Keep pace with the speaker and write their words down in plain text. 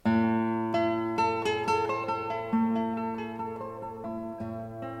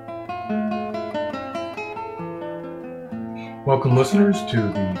Welcome, listeners, to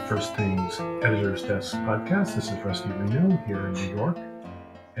the First Things Editor's Desk podcast. This is Rusty Reno here in New York,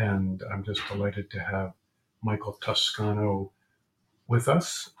 and I'm just delighted to have Michael Toscano with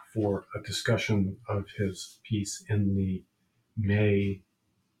us for a discussion of his piece in the May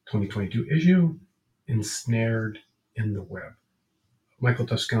 2022 issue, Ensnared in the Web. Michael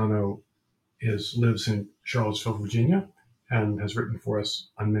Toscano lives in Charlottesville, Virginia, and has written for us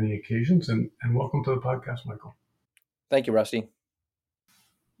on many occasions. And welcome to the podcast, Michael. Thank you, Rusty.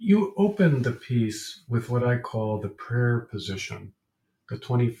 You opened the piece with what I call the prayer position, the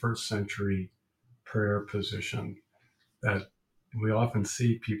 21st century prayer position that we often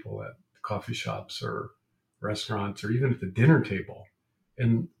see people at coffee shops or restaurants or even at the dinner table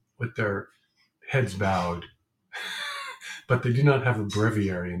and with their heads bowed, but they do not have a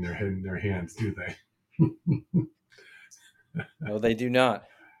breviary in their hands, do they? No, they do not.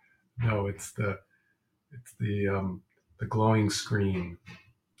 No, it's the glowing screen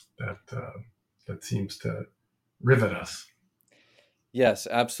that seems to rivet us. Yes,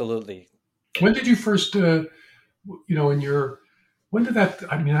 absolutely. When did you first, when did that,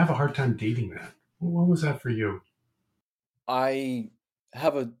 I have a hard time dating that. When was that for you? I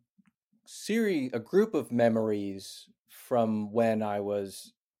have a group of memories from when I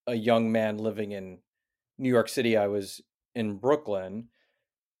was a young man living in New York City. I was in Brooklyn,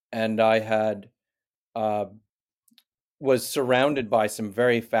 and I had was surrounded by some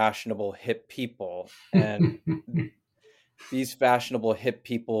very fashionable hip people, and these fashionable hip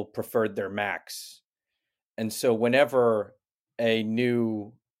people preferred their Macs. And so whenever a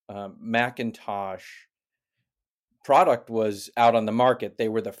new Macintosh product was out on the market, they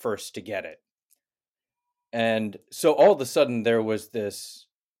were the first to get it. And so all of a sudden I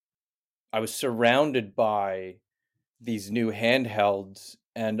was surrounded by these new handhelds,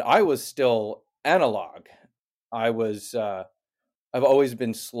 and I was still analog. I've always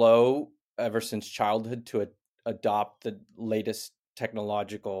been slow ever since childhood to adopt the latest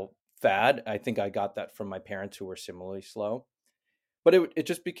technological fad. I think I got that from my parents, who were similarly slow. But it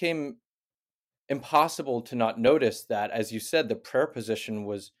just became impossible to not notice that, as you said, the prayer position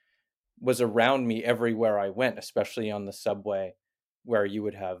was around me everywhere I went, especially on the subway, where you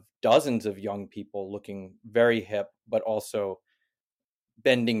would have dozens of young people looking very hip, but also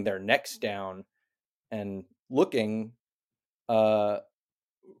bending their necks down and looking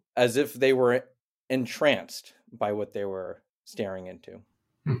as if they were entranced by what they were staring into.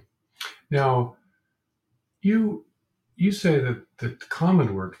 Now, you say that the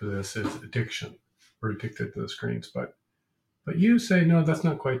common word for this is addiction. We're addicted to the screens, but you say no, that's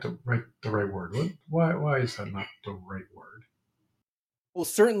not quite the right word. Why is that not the right word? Well,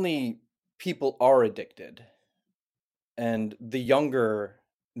 certainly people are addicted, and the younger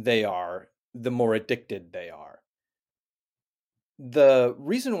they are, the more addicted they are. The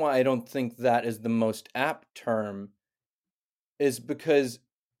reason why I don't think that is the most apt term is because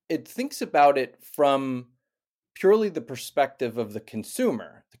it thinks about it from purely the perspective of the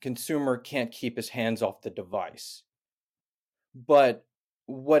consumer. The consumer can't keep his hands off the device. But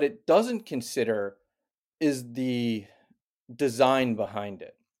what it doesn't consider is the design behind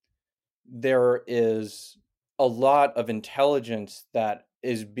it. There is a lot of intelligence that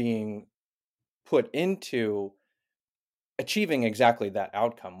is being put into achieving exactly that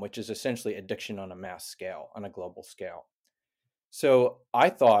outcome, which is essentially addiction on a mass scale, on a global scale. So I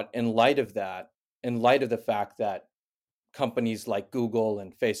thought, in light of the fact that companies like Google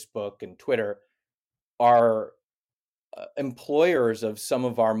and Facebook and Twitter are employers of some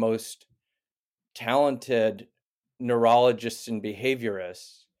of our most talented neurologists and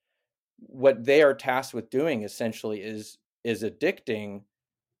behaviorists, what they are tasked with doing essentially is addicting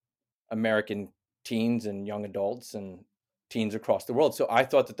American teens and young adults and teens across the world. So I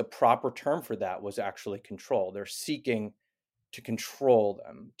thought that the proper term for that was actually control. They're seeking to control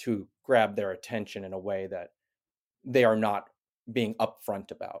them, to grab their attention in a way that they are not being upfront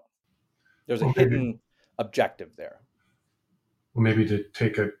about. There's a hidden objective there. Well, maybe to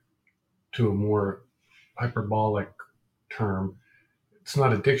take it to a more hyperbolic term, it's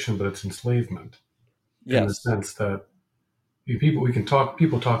not addiction, but it's enslavement. Yes. In the sense that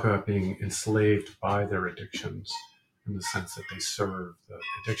people talk about being enslaved by their addictions in the sense that they serve the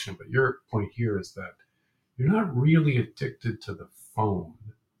addiction. But your point here is that you're not really addicted to the phone.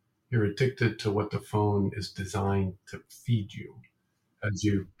 You're addicted to what the phone is designed to feed you as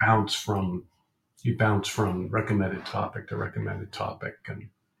you bounce from recommended topic to recommended topic, and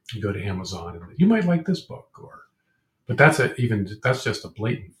you go to Amazon and you might like this book, but that's just a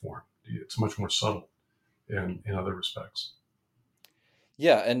blatant form. It's much more subtle in other respects.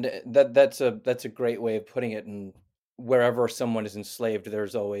 Yeah, and that's a great way of putting it. And wherever someone is enslaved,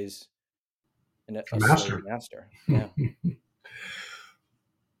 there's always A a slave master. master. Yeah.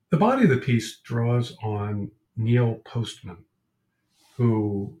 The body of the piece draws on Neil Postman,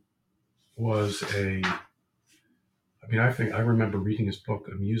 who was I mean, I think I remember reading his book,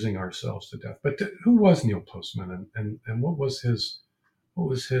 Amusing Ourselves to Death. But who was Neil Postman, and what was his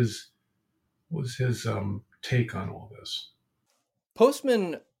take on all this?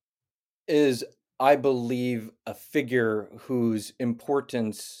 Postman is, I believe, a figure whose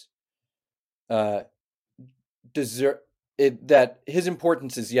importance uh, deserve it that his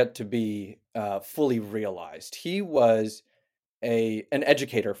importance is yet to be fully realized. He was an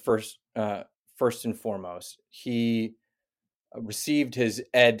educator first and foremost. He received his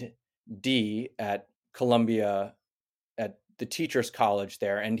Ed.D. at Columbia at the Teachers College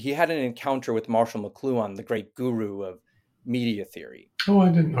there, and he had an encounter with Marshall McLuhan, the great guru of media theory. Oh, I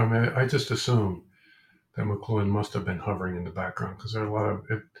didn't. I mean, I just assumed that McLuhan must have been hovering in the background because there are a lot of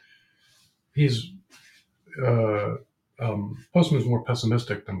it. He's uh, Postman's more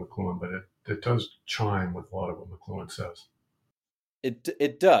pessimistic than McLuhan, but it does chime with a lot of what McLuhan says.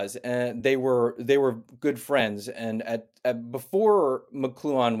 It does, and they were good friends. And at before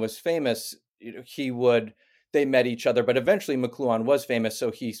McLuhan was famous, he would they met each other. But eventually, McLuhan was famous, so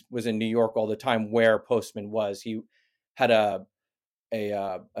he was in New York all the time, where Postman was. He had a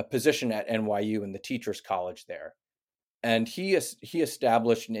position at NYU in the Teachers College there, and he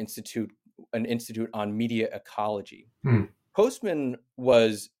established an institute on media ecology. Hmm. Postman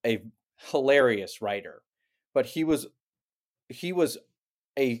was a hilarious writer, but he was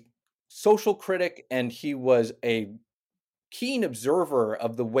a social critic, and he was a keen observer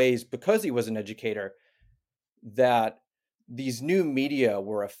of the ways, because he was an educator, that these new media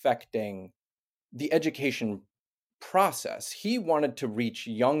were affecting the education process. He wanted to reach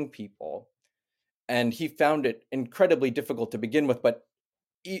young people, and he found it incredibly difficult to begin with, but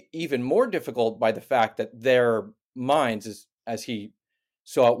even more difficult by the fact that their minds, as he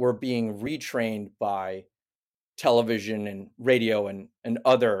saw it, were being retrained by television and radio and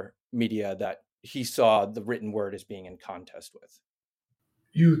other media that he saw the written word as being in contest with.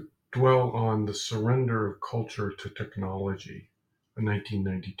 You dwell on the surrender of culture to technology, a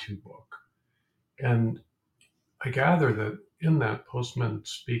 1992 book, and I gather that in that Postman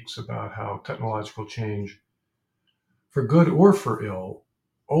speaks about how technological change, for good or for ill,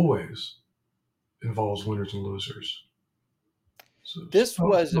 always involves winners and losers. So This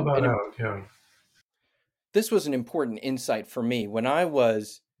was spell that an out, yeah. this was an important insight for me when I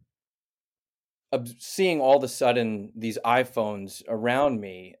was seeing all of a sudden these iPhones around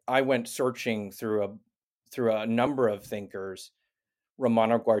me. I went searching through a number of thinkers.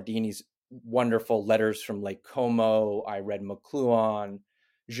 Romano Guardini's wonderful Letters from Lake Como. I read McLuhan,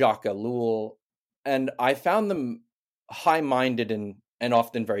 Jacques Ellul, and I found them high-minded and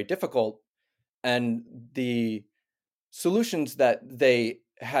often very difficult. And the solutions that they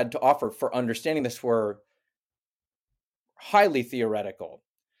had to offer for understanding this were highly theoretical.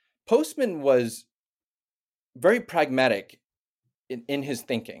 Postman was very pragmatic in his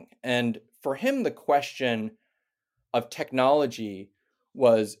thinking. And for him, the question of technology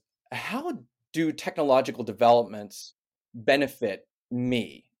was, how do technological developments benefit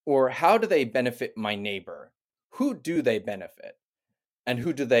me? Or how do they benefit my neighbor? Who do they benefit? And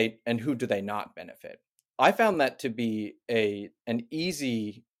who do they not benefit? I found that to be an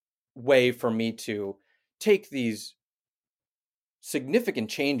easy way for me to take these significant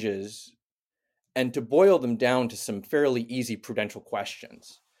changes and to boil them down to some fairly easy prudential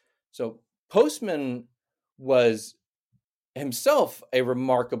questions. So Postman was himself a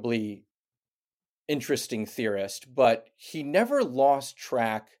remarkably interesting theorist, but he never lost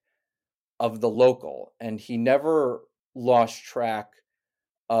track of the local, and he never lost track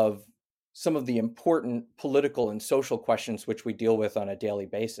of some of the important political and social questions which we deal with on a daily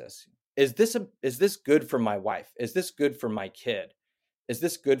basis. Is this good for my wife? Is this good for my kid? Is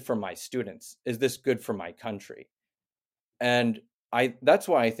this good for my students? Is this good for my country? And I that's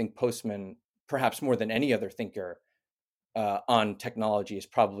why I think Postman, perhaps more than any other thinker on technology, is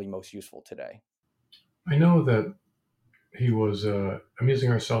probably most useful today. I know that he was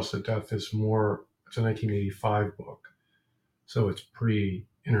Amusing Ourselves to Death is more, it's a 1985 book, so it's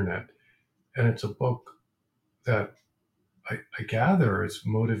pre-internet, and it's a book that I gather is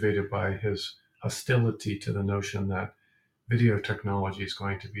motivated by his hostility to the notion that video technology is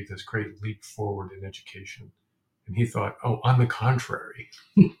going to be this great leap forward in education. And he thought, oh, on the contrary.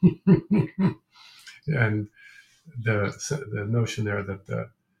 And the notion there that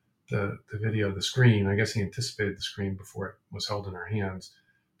the video, the screen, I guess he anticipated the screen before it was held in our hands,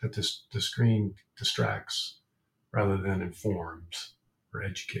 that the screen distracts rather than informs or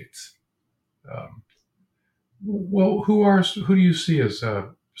educates. Um, well, who do you see as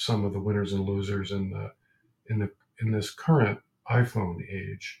some of the winners and losers in the in this current iPhone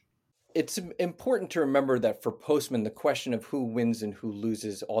age? It's important to remember that for Postman, the question of who wins and who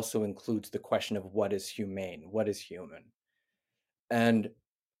loses also includes the question of what is humane, what is human. And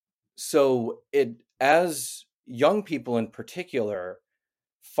so it as young people in particular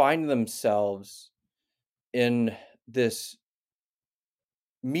find themselves in this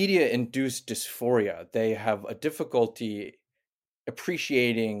media induced dysphoria, they have a difficulty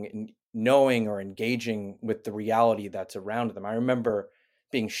appreciating and knowing or engaging with the reality that's around them. I remember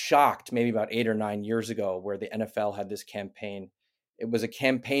being shocked maybe about 8 or 9 years ago where the NFL had this campaign. It was a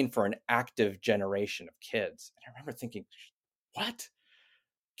campaign for an active generation of kids. And I remember thinking, what?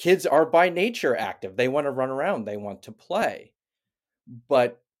 Kids are by nature active. They want to run around, they want to play.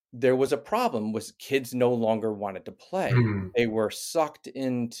 But there was a problem was kids no longer wanted to play. Hmm. They were sucked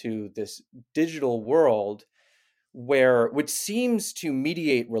into this digital world where which seems to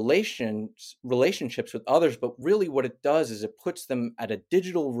mediate relationships with others, but really what it does is it puts them at a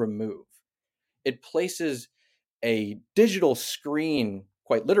digital remove. It places a digital screen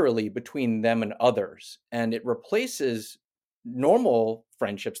quite literally between them and others, and it replaces normal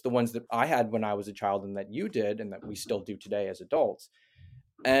friendships, the ones that I had when I was a child and that you did and that we still do today as adults,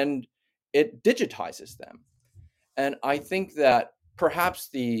 and it digitizes them. And I think that perhaps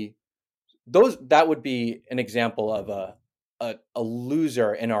the those that would be an example of a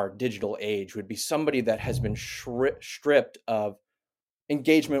loser in our digital age would be somebody that has been stripped of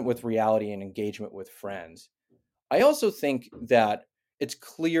engagement with reality and engagement with friends. I also think that it's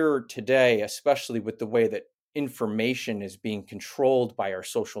clear today, especially with the way that information is being controlled by our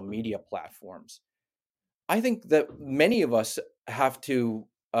social media platforms. I think that many of us have to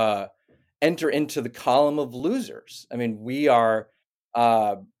enter into the column of losers. I mean, we are.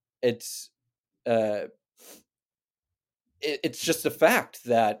 It's uh, it's just a fact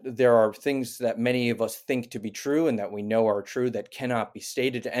that there are things that many of us think to be true and that we know are true that cannot be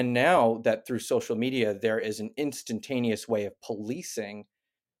stated. And now that through social media, there is an instantaneous way of policing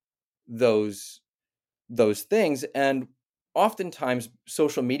those those things. And oftentimes,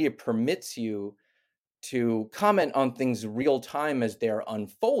 social media permits you to comment on things real time as they're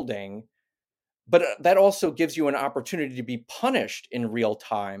unfolding, but that also gives you an opportunity to be punished in real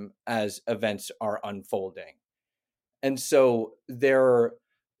time as events are unfolding. And so there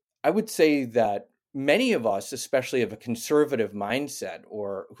I would say that many of us, especially of a conservative mindset,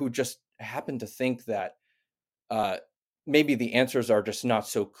 or who just happen to think that uh, maybe the answers are just not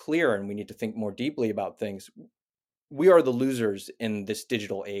so clear and we need to think more deeply about things, we are the losers in this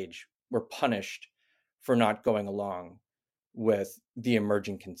digital age. We're punished for not going along with the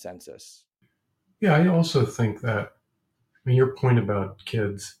emerging consensus. Yeah, I also think that, I mean, your point about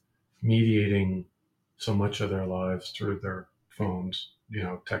kids mediating so much of their lives through their phones,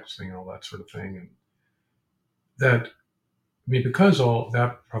 texting and all that sort of thing, and that, I mean, because all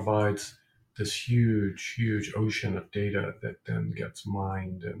that provides this huge, huge ocean of data that then gets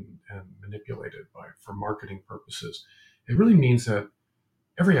mined and manipulated for marketing purposes, it really means that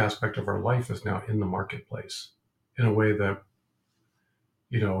every aspect of our life is now in the marketplace in a way that,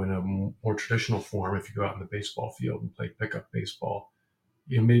 in a more traditional form, if you go out in the baseball field and play pickup baseball,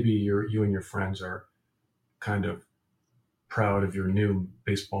 maybe you and your friends are kind of proud of your new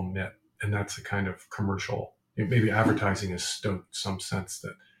baseball mitt, and that's a kind of commercial. Maybe advertising is stoked some sense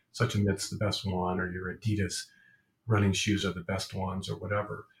that such a mitt's the best one, or your Adidas running shoes are the best ones, or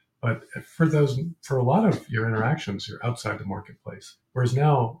whatever. But for a lot of your interactions, you're outside the marketplace. Whereas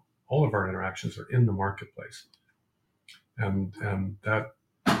now, all of our interactions are in the marketplace, and that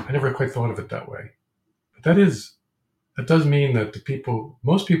I never quite thought of it that way. But that does mean that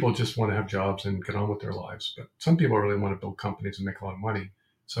most people just want to have jobs and get on with their lives, but some people really want to build companies and make a lot of money.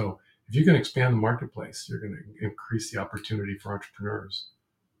 So if you can expand the marketplace, you're going to increase the opportunity for entrepreneurs.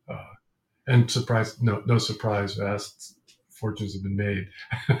 Uh, and no surprise, vast fortunes have been made.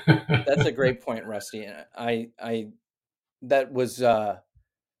 That's a great point, Rusty. And I that was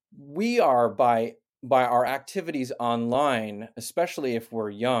we are by our activities online, especially if we're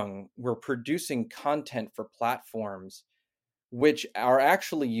young, we're producing content for platforms which are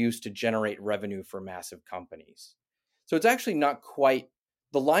actually used to generate revenue for massive companies. So it's actually not quite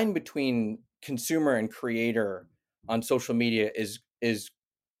the line between consumer and creator on social media is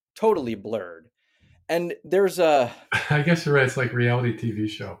totally blurred. And there's a I guess you're right. It's like reality TV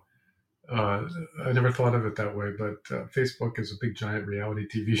show. Uh, I never thought of it that way, but Facebook is a big giant reality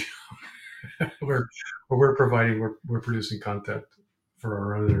TV show where we're producing content for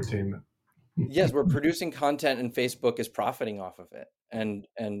our own entertainment. Yes, we're producing content, and Facebook is profiting off of it,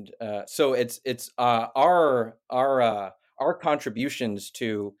 so it's our contributions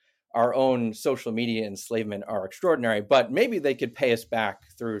to our own social media enslavement are extraordinary, but maybe they could pay us back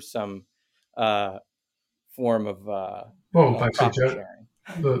through some uh, form Well, if I profit suggest,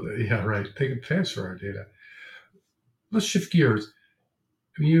 sharing. yeah, right, they can pay us for our data. Let's shift gears.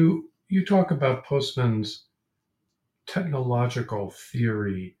 You talk about Postman's technological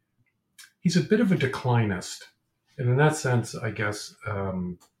theory. He's a bit of a declinist, and in that sense, I guess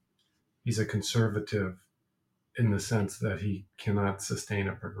he's a conservative in the sense that he cannot sustain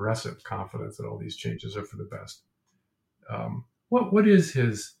a progressive confidence that all these changes are for the best. What is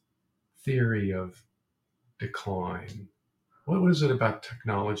his theory of decline? What is it about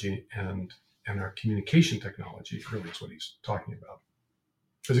technology and our communication technology? Really, is what he's talking about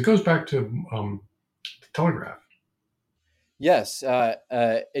because it goes back to the telegraph. Yes,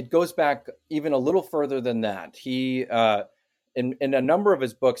 it goes back even a little further than that. In a number of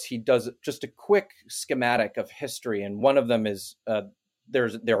his books, he does just a quick schematic of history, and one of them is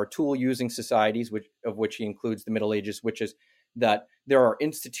there are tool using societies, of which he includes the Middle Ages, which is that there are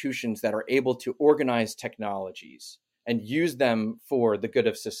institutions that are able to organize technologies and use them for the good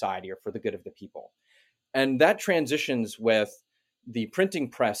of society or for the good of the people, and that transitions with the printing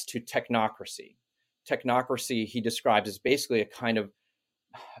press to technocracy. Technocracy he describes as basically a kind of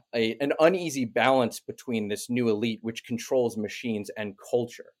an uneasy balance between this new elite, which controls machines, and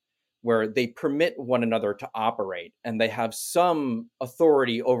culture, where they permit one another to operate and they have some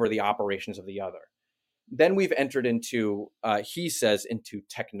authority over the operations of the other. Then we've entered into, he says, into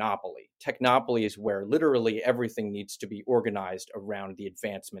technopoly. Technopoly is where literally everything needs to be organized around the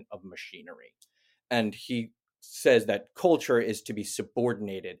advancement of machinery. And he says that culture is to be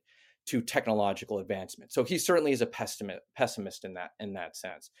subordinated to technological advancement. So he certainly is a pessimist in that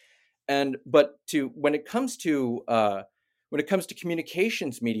sense. And but to when it comes to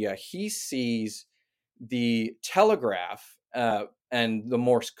communications media, he sees the telegraph and the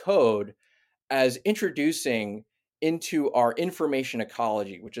Morse code as introducing into our information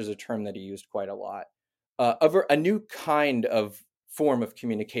ecology, which is a term that he used quite a lot, a new kind of form of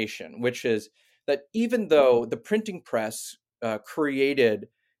communication, which is that even though the printing press created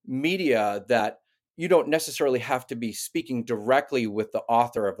media that you don't necessarily have to be speaking directly with the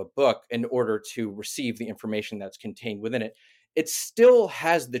author of a book in order to receive the information that's contained within it, it still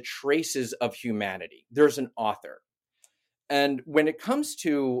has the traces of humanity. There's an author. And when it comes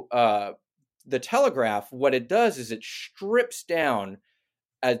to the telegraph, what it does is it strips down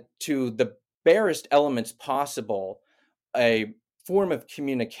to the barest elements possible a form of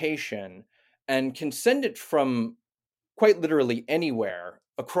communication and can send it from quite literally anywhere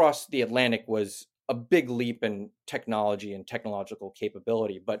across the Atlantic. Was a big leap in technology and technological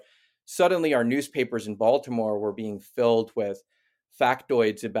capability. But suddenly our newspapers in Baltimore were being filled with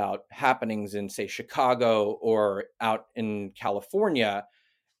factoids about happenings in, say, Chicago or out in California.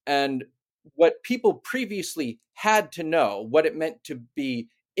 And what people previously had to know, what it meant to be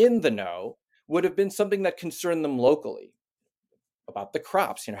in the know, would have been something that concerned them locally about the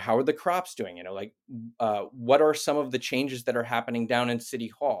crops. How are the crops doing? What are some of the changes that are happening down in City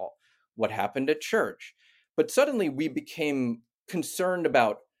Hall? What happened at church? But suddenly we became concerned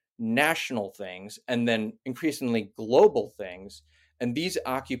about national things and then increasingly global things. And these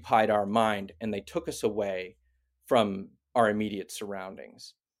occupied our mind and they took us away from our immediate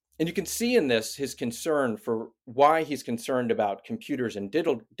surroundings. And you can see in this his concern for why he's concerned about computers and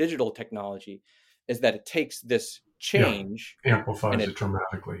digital technology is that it takes this Yeah, change and amplifies it, it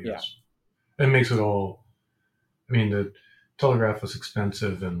dramatically. yeah. Yes, and makes it all. I mean, the telegraph was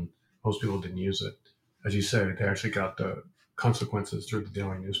expensive, and most people didn't use it. As you say, they actually got the consequences through the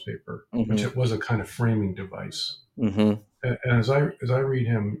daily newspaper, which Mm-hmm. it was a kind of framing device. Mm-hmm. And as I read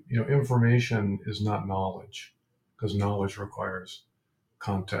him, information is not knowledge, because knowledge requires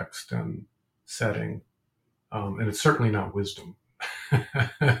context and setting, and it's certainly not wisdom.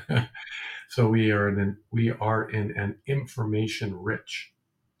 So we are in an information rich,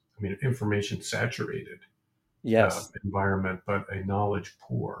 I mean, information saturated Yes. environment, but a knowledge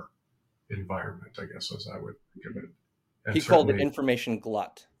poor environment, I guess, as I would think of it, and He called it certainly information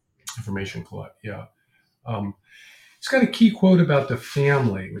glut. information collect. Yeah. Um, He's got a key quote about the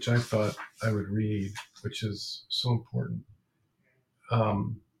family, which I thought I would read, which is so important.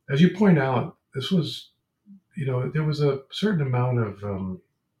 As you point out, this was, there was a certain amount of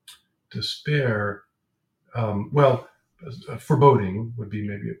despair. Well, foreboding would be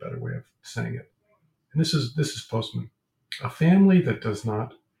maybe a better way of saying it. And this is Postman. A family that does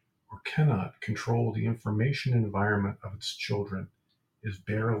not or cannot control the information environment of its children is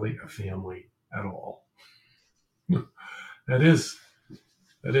barely a family at all. That is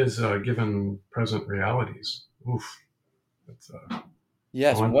given present realities. Oof, that's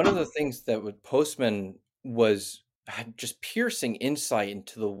Yes, daunting. one of the things that with Postman was had just piercing insight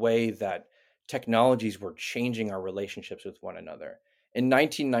into the way that technologies were changing our relationships with one another. In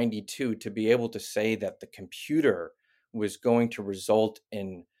 1992, to be able to say that the computer was going to result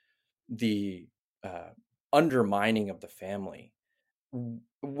in the uh, undermining of the family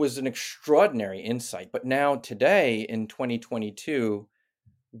was an extraordinary insight. But now, today in 2022,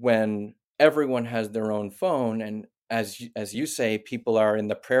 when everyone has their own phone, and as you say, people are in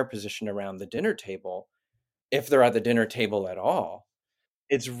the prayer position around the dinner table, if they're at the dinner table at all,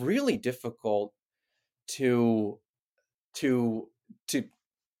 it's really difficult to to to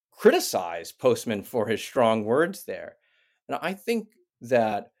criticize Postman for his strong words there. And I think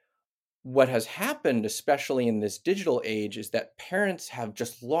that what has happened, especially in this digital age, is that parents have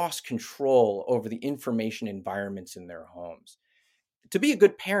just lost control over the information environments in their homes. To be a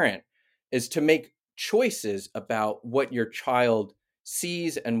good parent is to make choices about what your child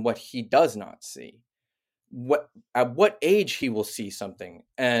sees and what he does not see, what at what age he will see something,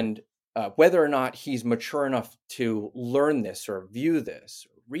 and whether or not he's mature enough to learn this or view this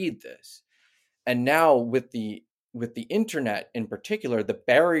or read this. And now with the internet in particular, the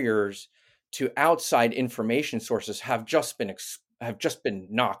barriers to outside information sources have just been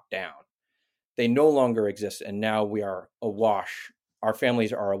knocked down. They no longer exist, and now we are awash. Our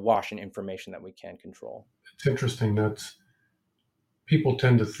families are awash in information that we can control. It's interesting that people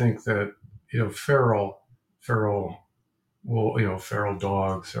tend to think that feral feral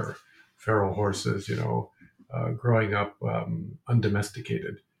dogs or feral horses, growing up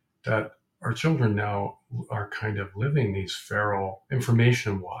undomesticated, that our children now are kind of living these feral,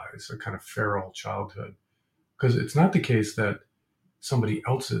 information wise, a kind of feral childhood. Because it's not the case that somebody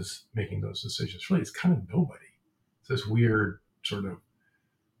else is making those decisions. Really, it's kind of nobody. It's this weird sort of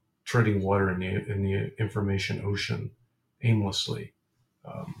treading water in the information ocean aimlessly.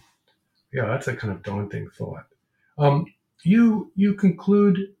 Um, yeah, that's a kind of daunting thought. Um, you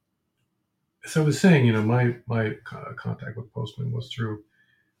conclude. So I was saying, my contact with Postman was through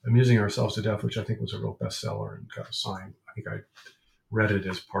Amusing Ourselves to Death, which I think was a real bestseller and got a sign. I think I read it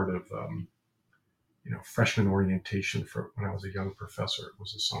as part of freshman orientation for when I was a young professor. It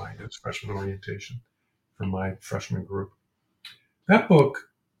was assigned as freshman orientation for my freshman group. That book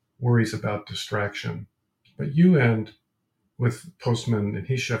worries about distraction, but you end with Postman, and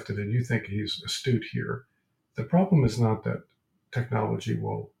he shifted, and you think he's astute here. The problem is not that technology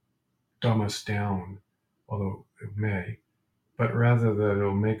will dumb us down, although it may, but rather that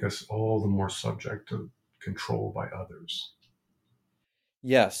it'll make us all the more subject to control by others.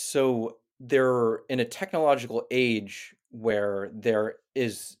 Yes, so they're in a technological age where there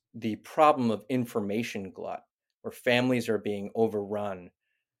is the problem of information glut, where families are being overrun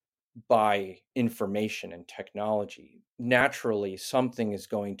by information and technology. Naturally, something is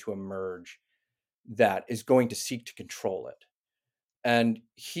going to emerge that is going to seek to control it. And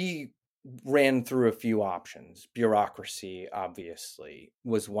he ran through a few options. Bureaucracy, obviously,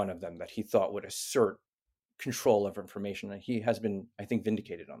 was one of them that he thought would assert control of information. And he has been, I think,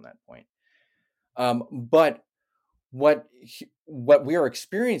 vindicated on that point. But what we are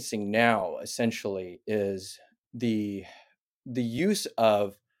experiencing now, essentially, is the the use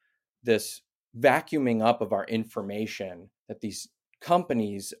of this vacuuming up of our information that these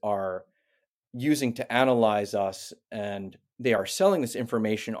companies are using to analyze us, and they are selling this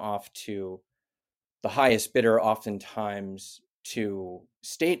information off to the highest bidder, oftentimes to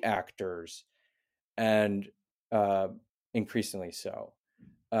state actors, and uh, increasingly so.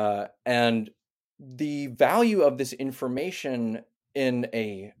 And the value of this information in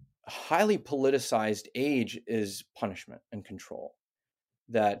a highly politicized age is punishment and control.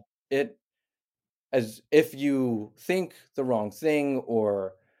 That it as if you think the wrong thing,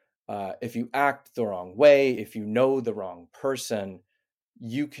 or if you act the wrong way, if you know the wrong person,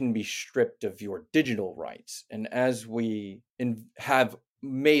 you can be stripped of your digital rights. And as have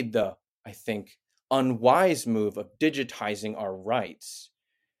made the, I think, unwise move of digitizing our rights,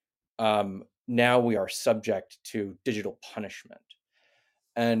 now we are subject to digital punishment.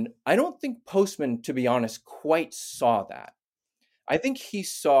 And I don't think Postman, to be honest, quite saw that. I think he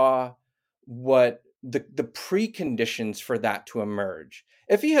saw what the preconditions for that to emerge.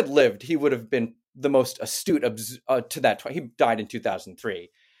 If he had lived, he would have been the most astute to that. He died in 2003.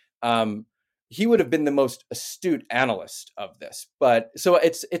 Um, he would have been the most astute analyst of this. But so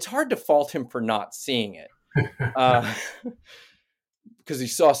it's hard to fault him for not seeing it, because he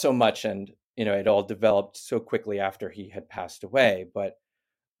saw so much, and it all developed so quickly after he had passed away. But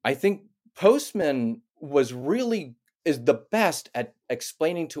I think Postman is the best at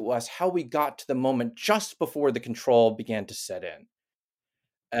explaining to us how we got to the moment just before the control began to set in.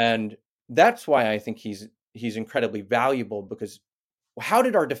 And that's why I think he's incredibly valuable, because how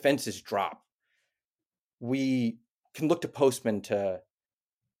did our defenses drop? We can look to Postman to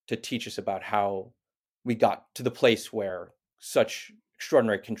teach us about how we got to the place where such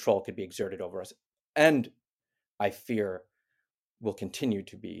extraordinary control could be exerted over us, and I fear will continue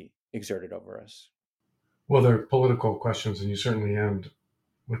to be exerted over us. Well, they're political questions, and you certainly end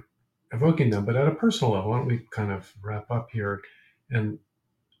with evoking them. But at a personal level, why don't we kind of wrap up here? And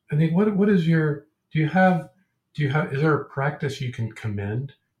I think, what is your, is there a practice you can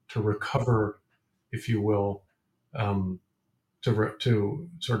commend to recover, if you will, um, to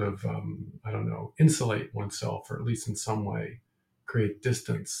sort of, I don't know, insulate oneself, or at least in some way create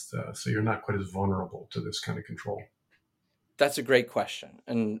distance, so you're not quite as vulnerable to this kind of control? That's a great question.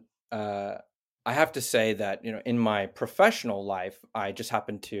 And I have to say that, in my professional life, I just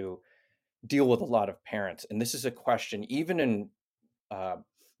happen to deal with a lot of parents. And this is a question, even in uh,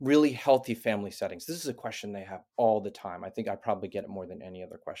 really healthy family settings, this is a question they have all the time. I think I probably get it more than any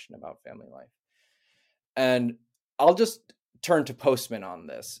other question about family life. And I'll just turn to Postman on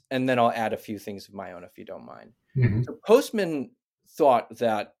this, and then I'll add a few things of my own, if you don't mind. Mm-hmm. So Postman thought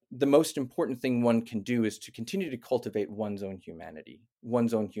that the most important thing one can do is to continue to cultivate one's own humanity,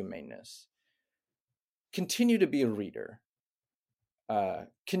 one's own humaneness. Continue to be a reader.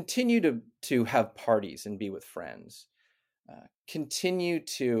 Continue to have parties and be with friends. Continue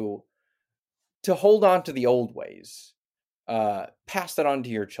to hold on to the old ways. Pass that on to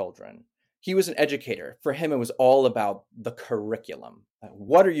your children. He was an educator. For him, it was all about the curriculum.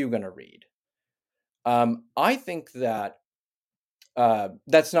 What are you going to read? I think that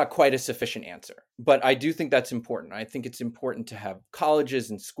that's not quite a sufficient answer, but I do think that's important. I think it's important to have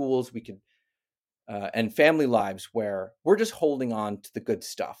colleges and schools and family lives where we're just holding on to the good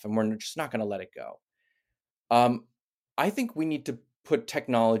stuff and we're just not going to let it go. I think we need to put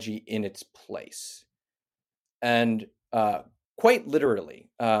technology in its place. And quite literally,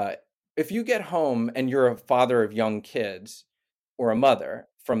 if you get home and you're a father of young kids or a mother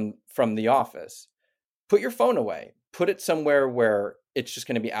from the office, put your phone away. Put it somewhere where it's just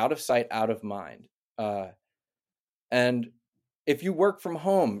going to be out of sight, out of mind. And if you work from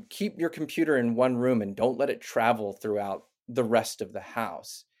home, keep your computer in one room and don't let it travel throughout the rest of the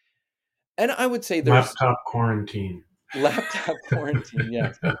house. And I would say there's Laptop quarantine. laptop quarantine.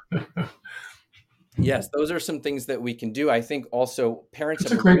 Yes. Yes, those are some things that we can do. I think also parents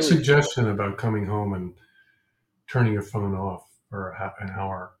It's have a a great really suggestion about coming home and turning your phone off for an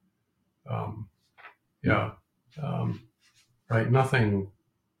hour. Um, yeah, um, right. Nothing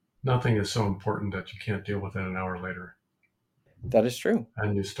is so important that you can't deal with it an hour later. That is true.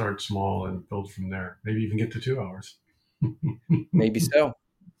 And you start small and build from there. Maybe even get to 2 hours. Maybe so.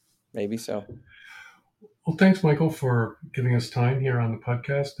 Maybe so. Well, thanks, Michael, for giving us time here on the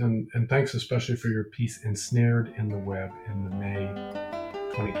podcast, and thanks especially for your piece "Ensnared in the Web" in the May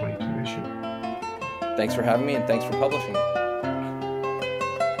 2022 issue. Thanks for having me, and thanks for publishing it.